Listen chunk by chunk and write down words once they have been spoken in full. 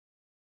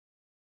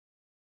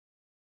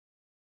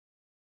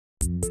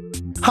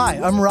Hi,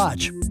 I'm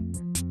Raj.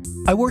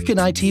 I work in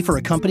IT for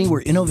a company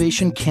where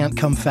innovation can't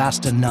come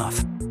fast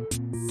enough.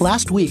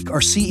 Last week, our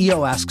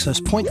CEO asks us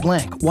point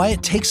blank why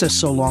it takes us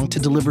so long to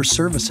deliver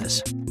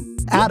services.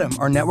 Adam,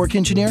 our network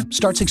engineer,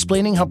 starts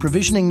explaining how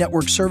provisioning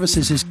network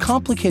services is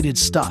complicated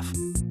stuff.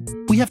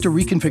 We have to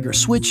reconfigure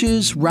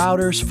switches,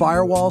 routers,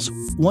 firewalls.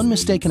 One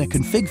mistake in a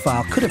config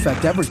file could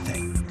affect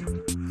everything.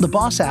 The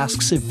boss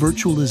asks if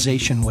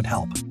virtualization would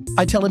help.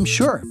 I tell him,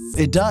 sure,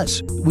 it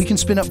does. We can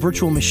spin up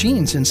virtual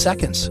machines in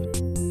seconds.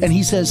 And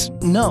he says,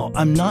 no,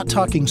 I'm not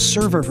talking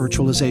server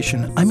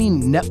virtualization. I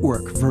mean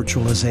network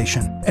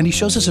virtualization. And he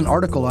shows us an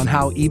article on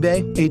how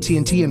eBay,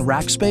 AT&T, and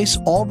Rackspace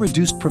all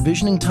reduced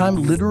provisioning time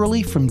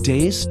literally from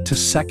days to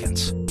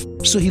seconds.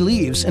 So he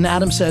leaves, and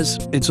Adam says,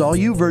 it's all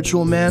you,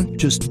 virtual man.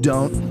 Just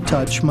don't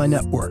touch my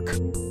network.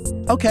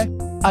 Okay.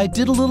 I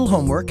did a little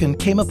homework and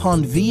came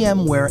upon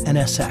VMware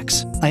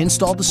NSX. I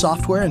installed the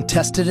software and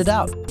tested it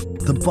out.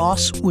 The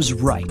boss was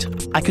right.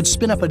 I could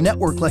spin up a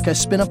network like I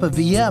spin up a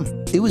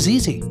VM. It was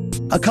easy.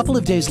 A couple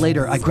of days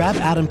later, I grab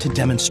Adam to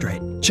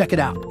demonstrate. Check it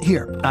out.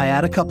 Here, I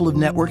add a couple of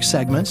network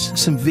segments,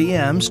 some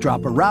VMs,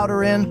 drop a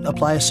router in,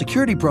 apply a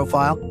security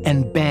profile,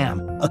 and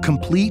bam, a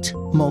complete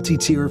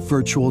multi-tier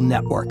virtual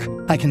network.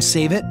 I can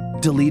save it,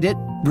 delete it,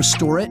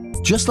 restore it,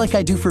 just like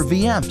I do for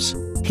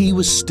VMs. He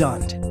was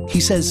stunned. He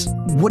says,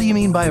 what do you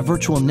mean by a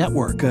virtual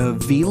network, a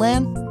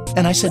VLAN?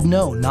 And I said,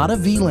 no, not a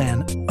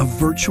VLAN, a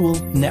virtual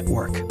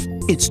network.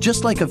 It's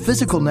just like a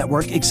physical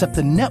network, except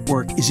the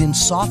network is in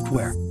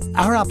software.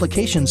 Our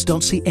applications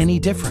don't see any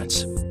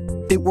difference.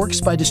 It works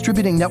by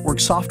distributing network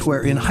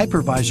software in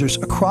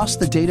hypervisors across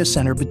the data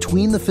center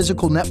between the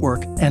physical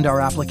network and our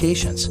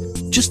applications.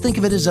 Just think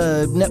of it as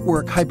a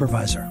network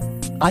hypervisor.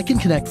 I can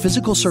connect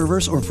physical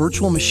servers or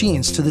virtual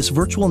machines to this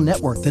virtual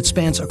network that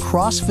spans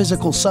across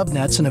physical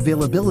subnets and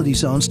availability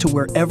zones to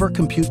wherever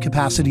compute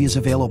capacity is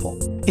available,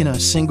 in a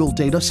single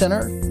data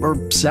center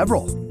or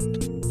several.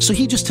 So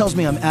he just tells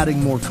me I'm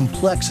adding more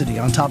complexity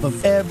on top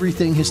of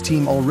everything his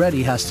team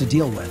already has to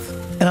deal with.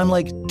 And I'm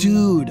like,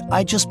 dude,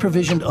 I just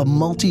provisioned a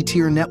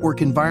multi-tier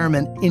network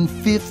environment in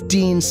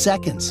 15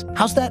 seconds.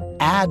 How's that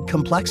add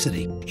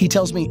complexity? He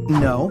tells me,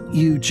 no,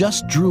 you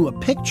just drew a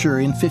picture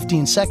in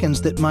 15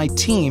 seconds that my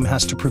team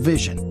has to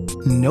provision.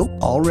 Nope,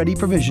 already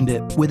provisioned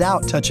it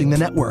without touching the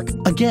network.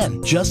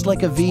 Again, just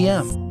like a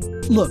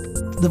VM. Look,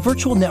 the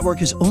virtual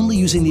network is only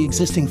using the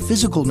existing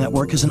physical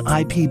network as an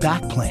IP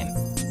backplane.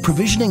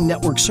 Provisioning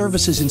network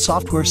services in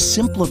software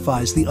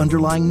simplifies the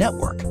underlying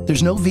network.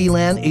 There's no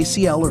VLAN,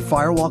 ACL, or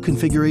firewall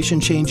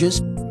configuration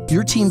changes.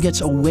 Your team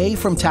gets away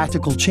from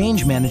tactical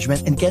change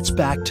management and gets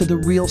back to the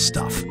real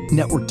stuff: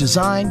 network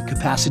design,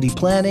 capacity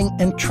planning,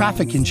 and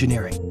traffic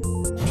engineering.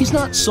 He's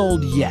not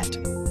sold yet.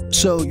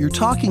 So you're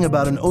talking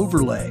about an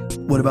overlay.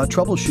 What about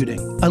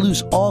troubleshooting? I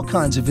lose all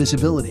kinds of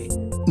visibility.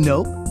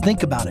 Nope.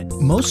 Think about it.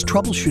 Most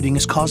troubleshooting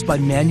is caused by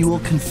manual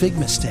config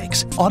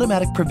mistakes.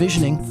 Automatic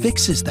provisioning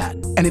fixes that.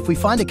 And if we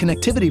find a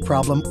connectivity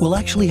problem, we'll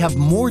actually have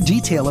more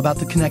detail about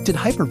the connected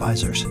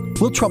hypervisors.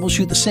 We'll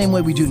troubleshoot the same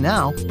way we do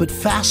now, but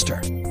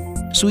faster.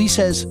 So he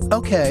says,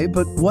 okay,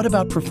 but what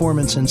about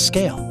performance and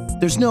scale?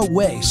 There's no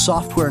way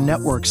software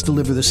networks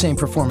deliver the same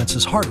performance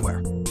as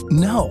hardware.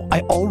 No,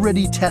 I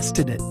already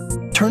tested it.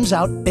 Turns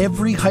out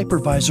every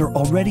hypervisor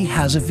already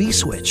has a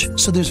vSwitch,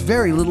 so there's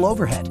very little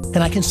overhead, and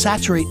I can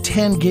saturate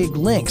 10 gig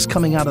links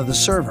coming out of the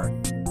server.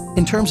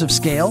 In terms of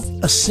scale,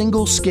 a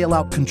single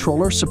scale-out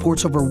controller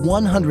supports over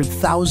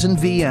 100,000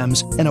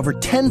 VMs and over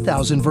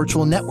 10,000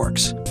 virtual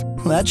networks.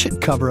 That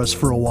should cover us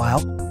for a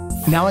while.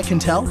 Now I can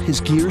tell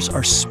his gears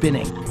are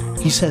spinning.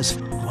 He says,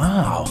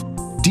 wow,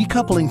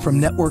 decoupling from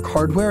network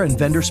hardware and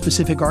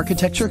vendor-specific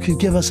architecture could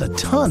give us a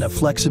ton of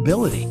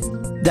flexibility.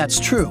 That's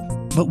true.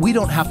 But we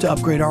don't have to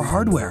upgrade our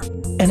hardware.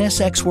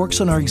 NSX works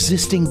on our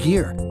existing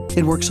gear.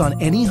 It works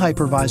on any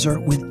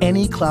hypervisor with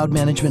any cloud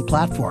management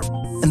platform.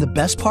 And the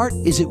best part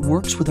is it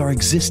works with our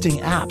existing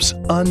apps,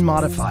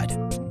 unmodified.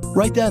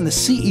 Right then, the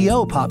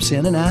CEO pops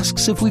in and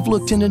asks if we've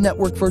looked into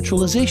network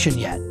virtualization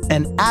yet.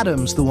 And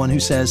Adam's the one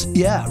who says,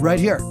 yeah, right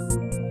here.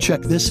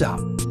 Check this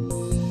out.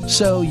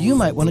 So you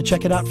might want to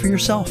check it out for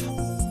yourself.